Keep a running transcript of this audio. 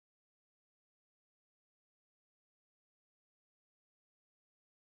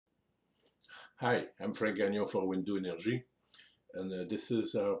Hi, I'm Frank Gagnon for Window Energy, and this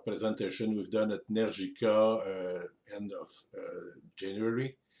is our presentation we've done at Nergica end of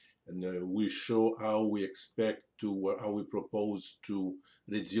January, and we show how we expect to, how we propose to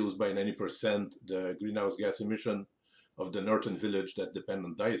reduce by 90% the greenhouse gas emission of the northern village that depend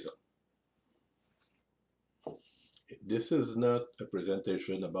on diesel. This is not a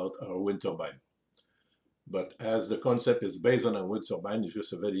presentation about our wind turbine. But as the concept is based on a wind turbine, it's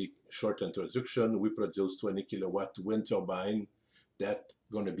just a very short introduction. We produce 20 kilowatt wind turbine that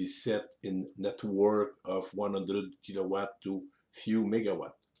going to be set in network of 100 kilowatt to few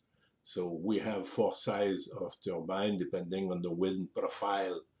megawatt. So we have 4 size of turbine depending on the wind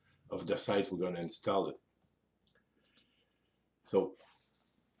profile of the site we're going to install it. So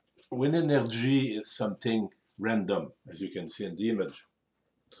wind energy is something random, as you can see in the image.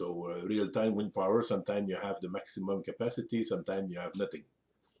 So real-time wind power, sometimes you have the maximum capacity, sometimes you have nothing.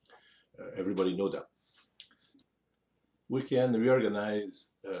 Everybody know that. We can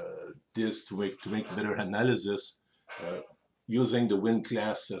reorganize this to make better analysis using the wind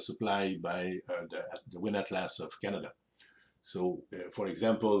class supplied by the Wind Atlas of Canada. So for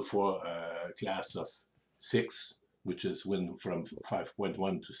example, for a class of 6, which is wind from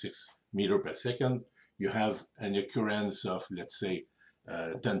 5.1 to 6 meter per second, you have an occurrence of, let's say,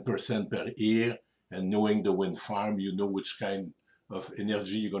 10% per year, and knowing the wind farm, you know which kind of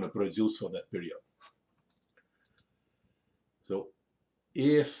energy you're going to produce for that period. So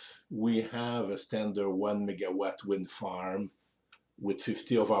if we have a standard 1 megawatt wind farm with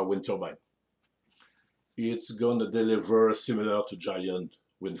 50 of our wind turbine, it's going to deliver similar to giant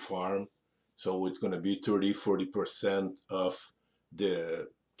wind farm. So it's going to be 30-40% of the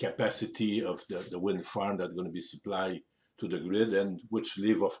capacity of the wind farm that's going to be supplied to the grid, and which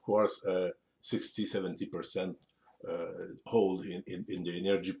leave, of course, 60-70% hole in the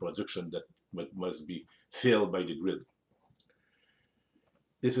energy production that must be filled by the grid.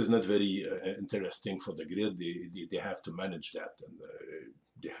 This is not very interesting for the grid. They have to manage that,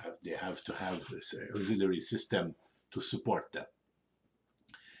 and they have to have this auxiliary system to support that.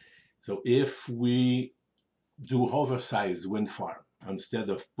 So if we do oversized wind farm,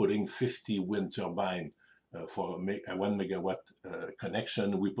 instead of putting 50 wind turbine for a 1 megawatt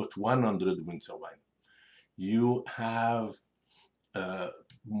connection, we put 100 wind turbine. You have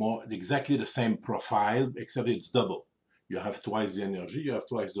exactly the same profile, except it's double. You have twice the energy, you have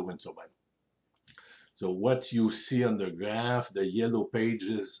twice the wind turbine. So what you see on the graph, the yellow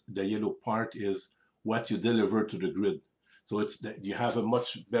pages, the yellow part is what you deliver to the grid. So it's that you have a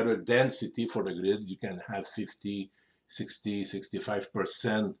much better density for the grid. You can have 50, 60,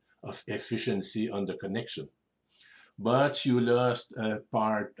 65% of efficiency on the connection. But you lost a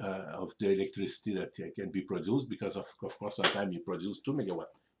part of the electricity that can be produced because of course, sometimes you produce 2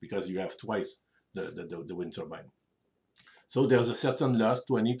 megawatt because you have twice the wind turbine. So there's a certain loss,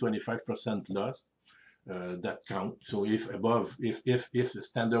 20-25% loss that count. So if the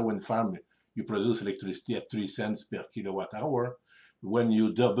standard wind farm, you produce electricity at 3 cents per kilowatt hour, when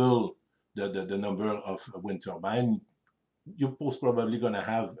you double the number of wind turbine, you're most probably going to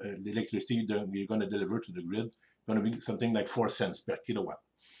have the electricity you're going to deliver to the grid going to be something like 4 cents per kilowatt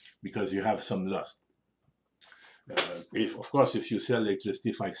because you have some loss. Of course, if you sell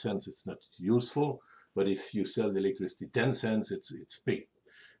electricity 5 cents, it's not useful. But if you sell the electricity 10 cents, it's big.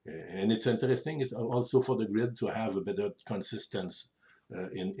 And it's interesting. It's also for the grid to have a better consistency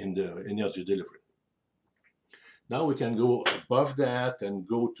in the energy delivery. Now we can go above that and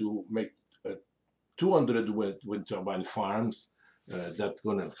go to make 200 wind turbine farms that's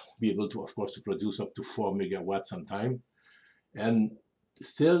going to be able to, of course, to produce up to 4 megawatts sometime. And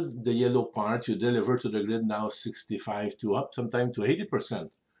still the yellow part, you deliver to the grid now 65 to up, sometimes to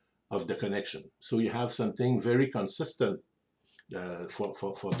 80% of the connection. So you have something very consistent for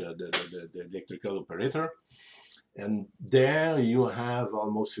the electrical operator. And there you have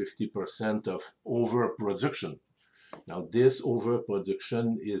almost 50% of overproduction. Now this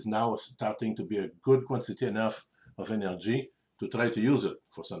overproduction is now starting to be a good quantity enough of energy to try to use it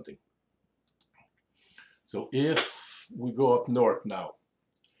for something. So if we go up north now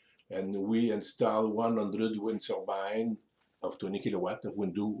and we install 100 wind turbine of 20 kilowatt of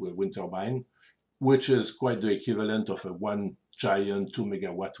wind turbine, which is quite the equivalent of a one giant 2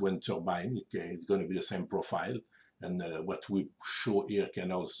 megawatt wind turbine. It's going to be the same profile. And what we show here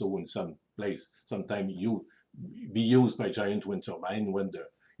can also in some place sometimes be used by giant wind turbine when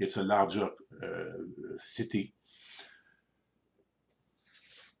it's a larger city.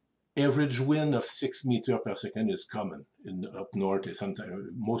 Average wind of 6 meters per second is common up north.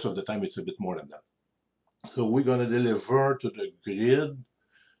 Sometimes, most of the time, it's a bit more than that. So we're going to deliver to the grid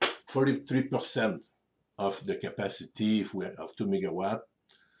 43% of the capacity if we of 2 megawatt,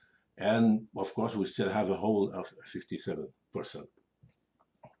 and of course we still have a hole of 57%.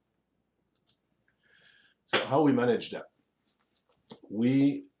 So how we manage that?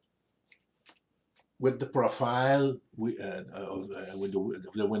 We, with the profile with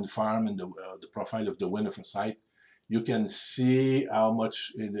the wind farm and the profile of the wind of a site, you can see how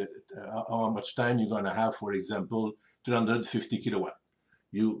much time you're going to have. For example, 350 kilowatt.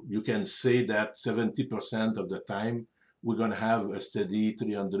 You can say that 70% of the time we're going to have a steady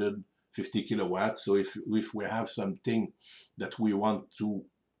 350 kilowatts. So if we have something that we want to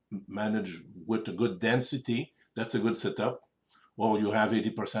manage with a good density, that's a good setup. Or you have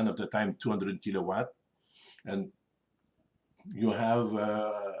 80% of the time 200 kilowatt, and you have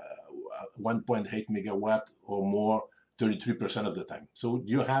 1.8 megawatt or more 33% of the time. So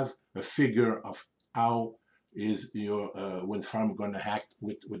you have a figure of how is your wind farm going to act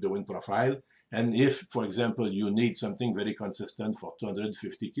with the wind profile. And if, for example, you need something very consistent for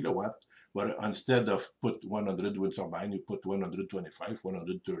 250 kilowatt, but instead of put 100 wind turbine, you put 125,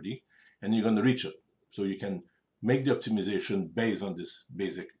 130, and you're going to reach it. So you can make the optimization based on this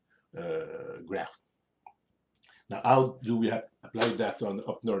basic graph. Now, how do we apply that on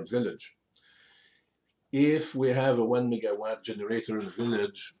Up North Village? If we have a 1 megawatt generator in a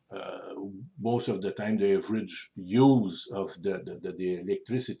village, most of the time the average use of the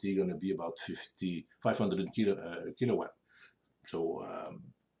electricity is going to be about 500 kilowatt. So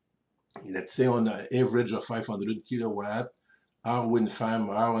let's say on an average of 500 kilowatt, our wind farm,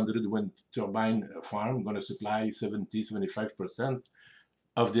 our 100 wind turbine farm, going to supply 70-75%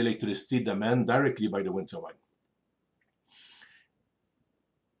 of the electricity demand directly by the wind turbine.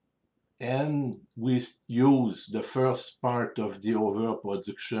 And we use the first part of the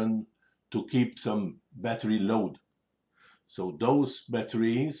overproduction to keep some battery load. So those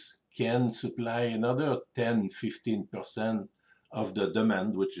batteries can supply another 10-15% of the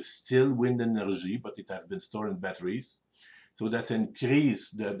demand, which is still wind energy, but it has been stored in batteries. So that's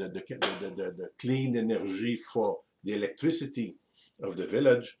increased the clean energy for the electricity of the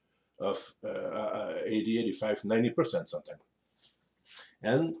village of 80, 85, 90% sometimes.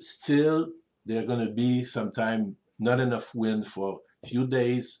 And still, there are going to be sometime not enough wind for a few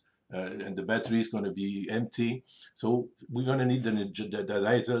days, and the battery is going to be empty. So we're going to need the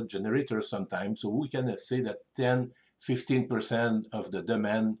diesel generator sometime. So we can say that 10-15% of the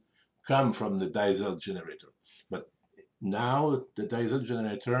demand come from the diesel generator. But now the diesel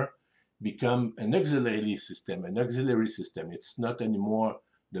generator become an auxiliary system. It's not anymore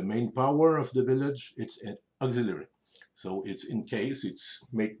the main power of the village. It's an auxiliary. So it's in case it's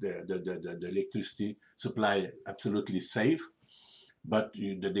make the electricity supply absolutely safe, but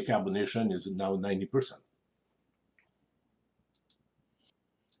the decarbonation is now 90%.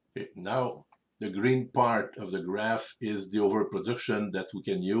 Okay, now the green part of the graph is the overproduction that we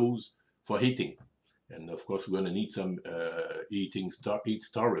can use for heating. And of course, we're going to need some heat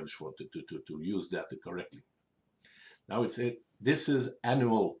storage to use that correctly. Now this is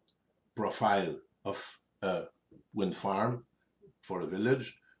annual profile of a wind farm for a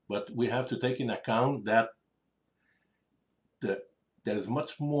village, but we have to take in account that there's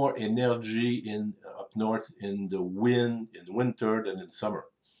much more energy up north in the wind in winter than in summer.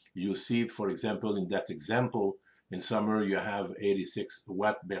 You see, for example, in that example, in summer you have 86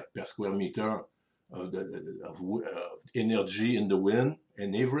 watt per square meter of energy in the wind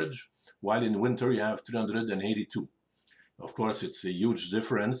in average, while in winter you have 382. Of course, it's a huge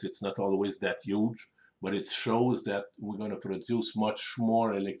difference. It's not always that huge, but it shows that we're going to produce much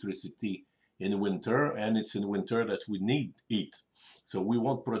more electricity in winter, and it's in winter that we need heat. So we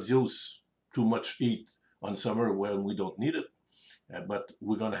won't produce too much heat on summer when we don't need it, but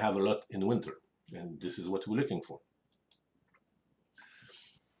we're going to have a lot in winter, and this is what we're looking for.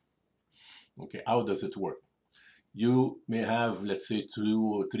 Okay, how does it work? You may have, let's say,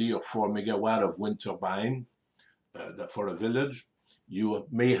 2, 3, or 4 megawatt of wind turbine for a village. You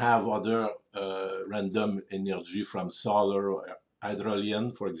may have other random energy from solar or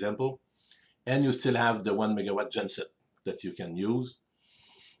hydrogen, for example, and you still have the 1 megawatt genset that you can use.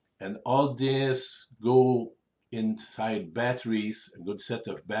 And all this go inside batteries, a good set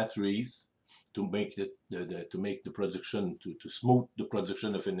of batteries to make the production, to smooth the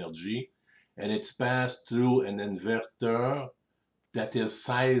production of energy. And it's passed through an inverter that is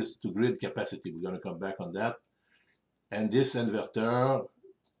sized to grid capacity. We're going to come back on that. And this inverter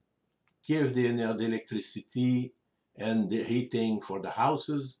gives the electricity and the heating for the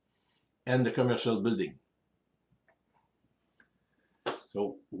houses and the commercial building.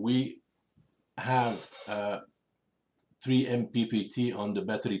 So we have 3 MPPT on the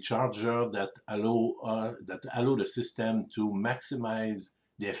battery charger that allow the system to maximize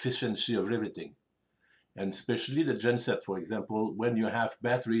the efficiency of everything. And especially the genset, for example, when you have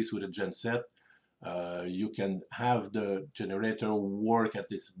batteries with a genset, you can have the generator work at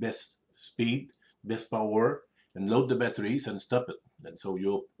its best speed, best power, and load the batteries and stop it. And so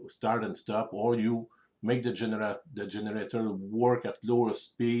you start and stop, or you make the generator work at lower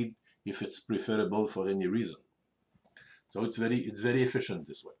speed if it's preferable for any reason. So it's very efficient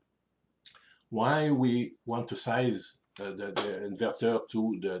this way. Why we want to size the inverter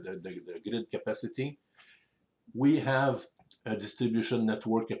to the grid capacity? We have a distribution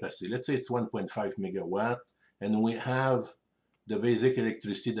network capacity. Let's say it's 1.5 megawatt, and we have the basic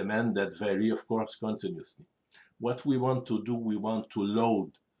electricity demand that vary, of course, continuously. What we want to do, we want to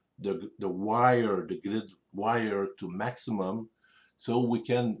load the grid wire to maximum, so we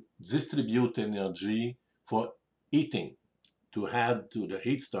can distribute energy for heating to add to the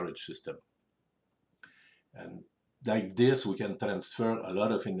heat storage system. And like this, we can transfer a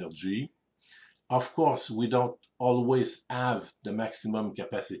lot of energy. Of course, we don't always have the maximum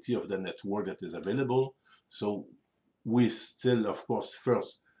capacity of the network that is available. So we still, of course,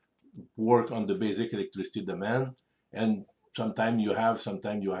 first work on the basic electricity demand. And sometimes you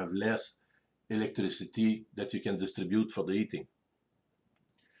have less electricity that you can distribute for the heating.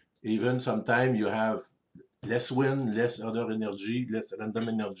 Even sometimes you have less wind, less other energy, less random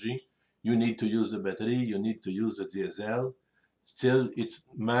energy. You need to use the battery, you need to use the diesel. Still, it's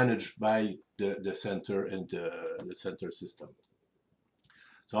managed by the center and the center system.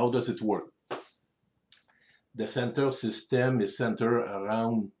 So how does it work? The center system is centered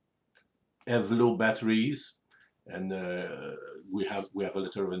around EVLO batteries, and we have a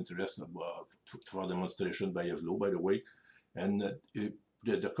letter of interest for demonstration by EVLO, by the way. And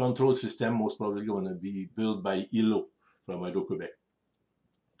the control system most probably going to be built by ILO from Hydro-Québec.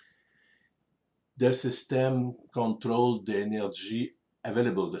 The system controls the energy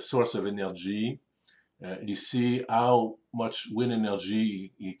available, the source of energy. You see how much wind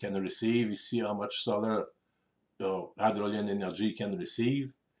energy you can receive. You see how much solar or hydrogen energy you can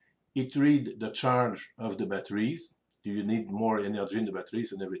receive. It reads the charge of the batteries. Do you need more energy in the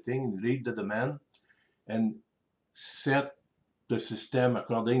batteries and everything? Read the demand and set the system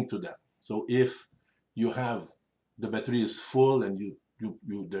according to that. So if you have the battery is full and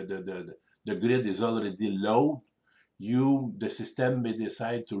the grid is already low, the system may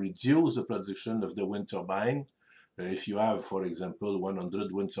decide to reduce the production of the wind turbine. If you have, for example,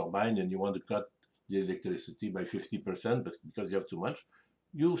 100 wind turbine and you want to cut the electricity by 50% because you have too much,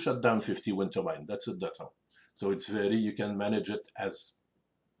 you shut down 50 wind turbine. That's it, that's all. So it's you can manage it as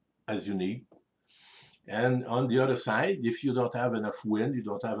you need. And on the other side, if you don't have enough wind, you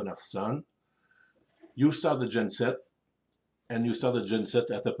don't have enough sun, you start the genset, and you start the genset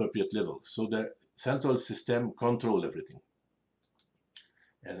at appropriate level. So the central system controls everything.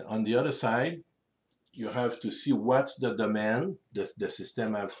 And on the other side, you have to see what's the demand. The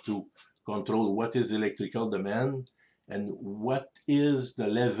system has to control what is electrical demand and what is the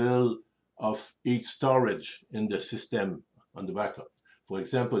level of heat storage in the system on the backup. For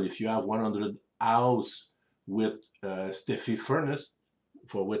example, if you have 100 house with Steffi furnace,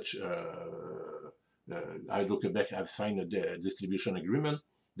 for which Hydro-Québec have signed a distribution agreement,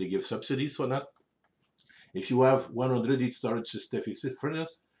 they give subsidies for that. If you have 100 heat storage Steffi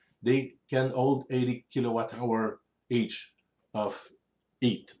furnace, they can hold 80 kilowatt hour each of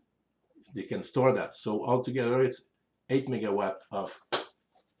heat. They can store that. So altogether, it's 8 megawatt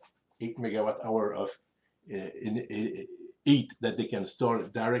hour of heat that they can store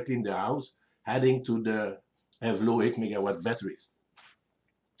directly in the house, adding to the EVLO 8 megawatt batteries.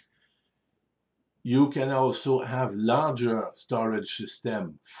 You can also have larger storage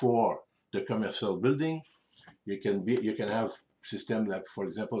system for the commercial building. You can have system like, for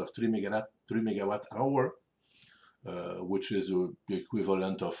example, of 3 megawatt hour, which is the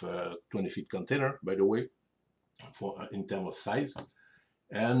equivalent of a 20-feet container, by the way, in terms of size.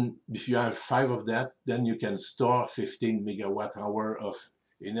 And if you have 5 of that, then you can store 15 megawatt hour of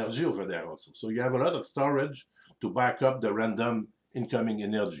energy over there also. So you have a lot of storage to back up the random incoming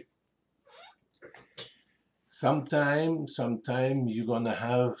energy. Sometime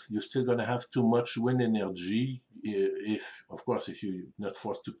you're still gonna have too much wind energy. If you're not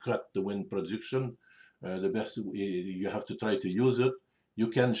forced to cut the wind production, the best you have to try to use it. You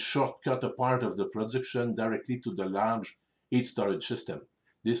can shortcut a part of the production directly to the large heat storage system.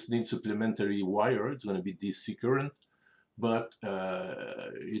 This needs supplementary wire. It's going to be DC current, but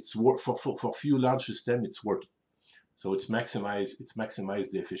it's for few large systems. It's working. So it's maximize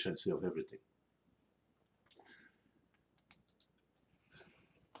the efficiency of everything.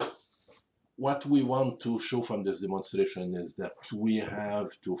 what we want to show from this demonstration is that we have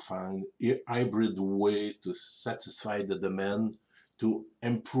to find a hybrid way to satisfy the demand to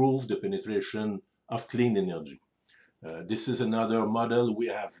improve the penetration of clean energy. This is another model we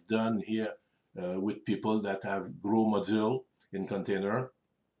have done here with people that have grow module in container,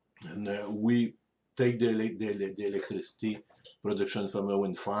 and we take the electricity production from our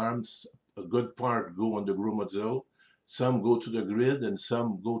wind farms. A good part go on the grow module, some go to the grid, and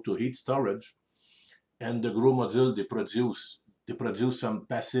some go to heat storage. And the grow module, they produce some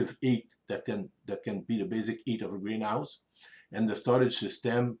passive heat that can be the basic heat of a greenhouse. And the storage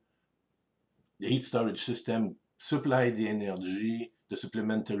system, the heat storage system, supply the energy, the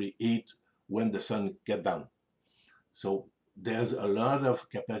supplementary heat when the sun get down. So there's a lot of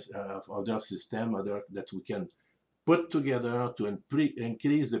other system that we can put together to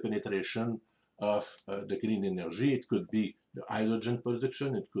increase the penetration of the clean energy. It could be the hydrogen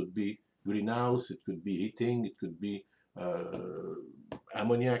production, it could be greenhouse, it could be heating, it could be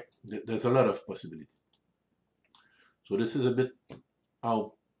ammonia. There's a lot of possibility. So this is a bit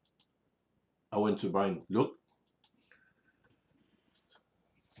how a wind turbine look.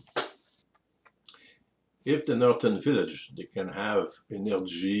 If the northern village, they can have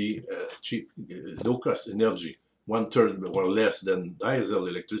energy, cheap, low-cost energy, 1/3 or less than diesel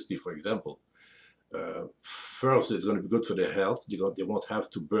electricity, for example. First, it's going to be good for their health. They won't have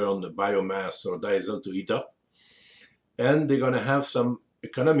to burn the biomass or diesel to heat up. And they're going to have some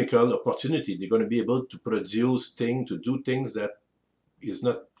economical opportunity. They're going to be able to produce things, to do things that is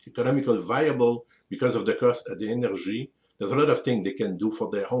not economically viable because of the cost of the energy. There's a lot of things they can do for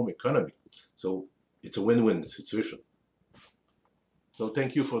their home economy. So it's a win-win situation. So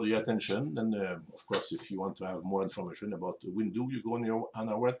thank you for the attention. And of course, if you want to have more information about the Windu, you go on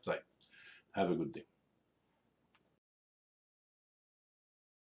our website. Have a good day.